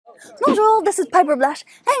Bonjour, this is Piper Blush,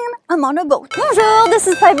 and I'm on a boat. Bonjour, this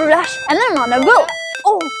is Piper Blush, and I'm on a boat.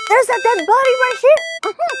 Oh, there's that dead body right here.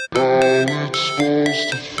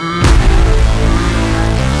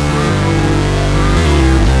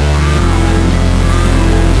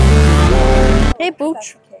 Hey,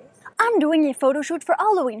 Pooch. I'm doing a photo shoot for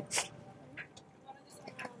Halloween.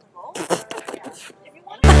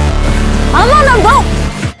 I'm on a boat!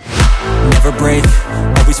 Never break,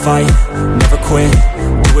 always fight, never quit,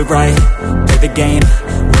 do it right, play the game,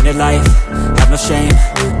 win it life, have no shame,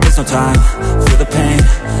 there's no time, feel the pain,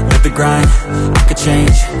 live the grind, I could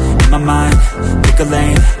change, in my mind, pick a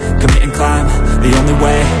lane, commit and climb, the only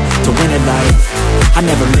way to win it life, I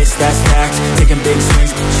never miss, that's fact, taking big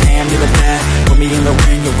swings, put your hand to the bat, put me in the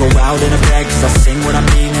ring, you'll go out in a bag, cause I sing what I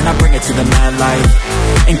mean and I bring it to the mad light,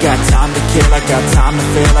 ain't got time to kill, I got time to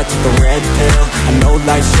feel, I took the red pill, I know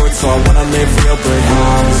life's short so I wanna live real, but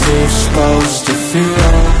how's it supposed to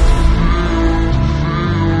feel?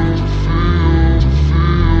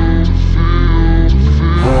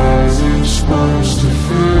 How's it supposed to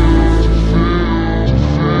feel?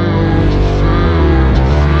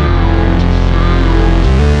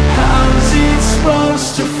 How's it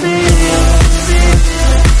supposed to feel?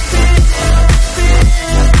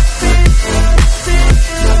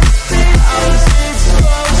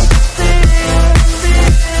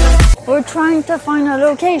 We're trying to find a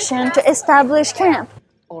location to establish camp.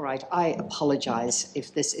 All right, I apologize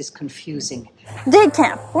if this is confusing. Day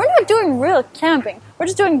camp. We're not doing real camping. We're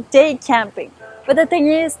just doing day camping. But the thing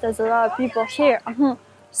is, there's a lot of people here.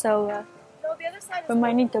 So we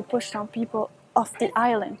might need to push some people off the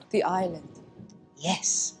island. The island.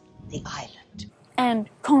 Yes, the island. And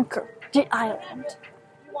conquer the island.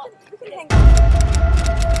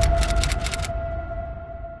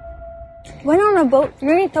 When on a boat,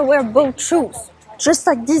 you need to wear boat shoes, just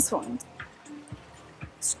like these ones.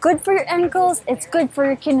 It's good for your ankles, it's good for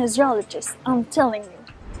your kinesiologist, I'm telling you.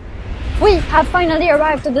 We have finally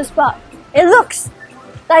arrived at the spot. It looks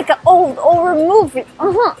like an old horror movie,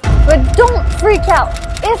 but don't freak out.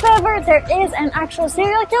 If ever there is an actual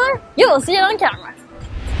serial killer, you will see it on camera.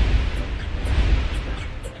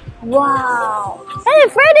 Wow. Hey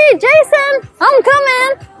Freddy, Jason, I'm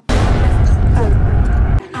coming.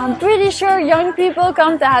 I'm pretty sure young people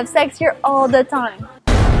come to have sex here all the time.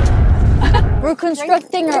 We're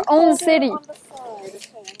constructing our own city.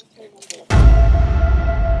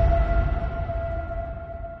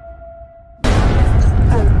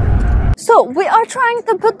 So we are trying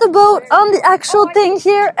to put the boat on the actual thing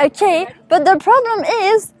here, okay? But the problem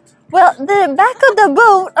is, well, the back of the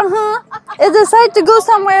boat, it decided to go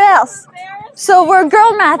somewhere else. So we're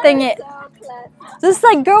girl mathing it. Just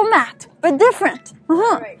like girl math, but different.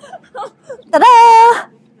 Ta-da!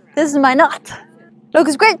 This is my knot.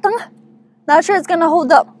 Looks great, huh? Not sure it's gonna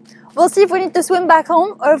hold up. We'll see if we need to swim back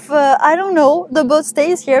home or if, I don't know, the boat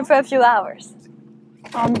stays here for a few hours.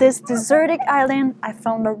 On this desertic island, I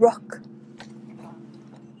found a rock.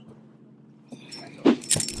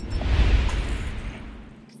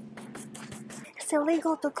 It's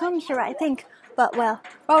illegal to come here, I think. But, well,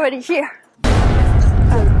 we're already here.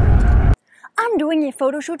 I'm doing a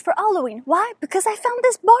photo shoot for Halloween. Why? Because I found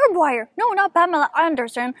this barbed wire. No, not Pamela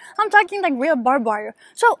Anderson. I'm talking like real barbed wire.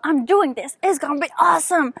 So I'm doing this. It's gonna be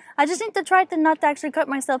awesome. I just need to try to not actually cut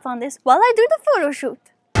myself on this while I do the photo shoot.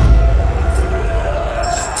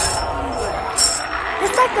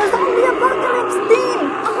 It's like the zombie apocalypse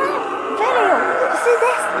theme. Video. You see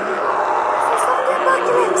this? It's the zombie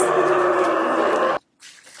apocalypse.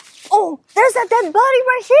 Oh, there's a dead body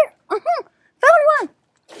right here. Found one.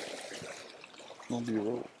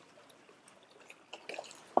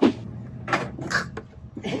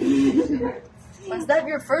 Was that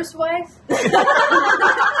your first wife? Okay.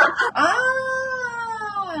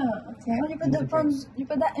 You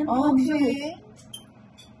put that in Okay.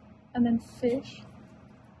 and then fish.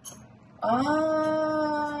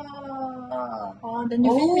 Then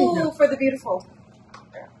you feed me. Oh, for the beautiful.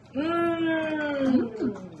 Yeah,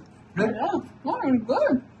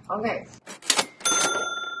 good. Okay.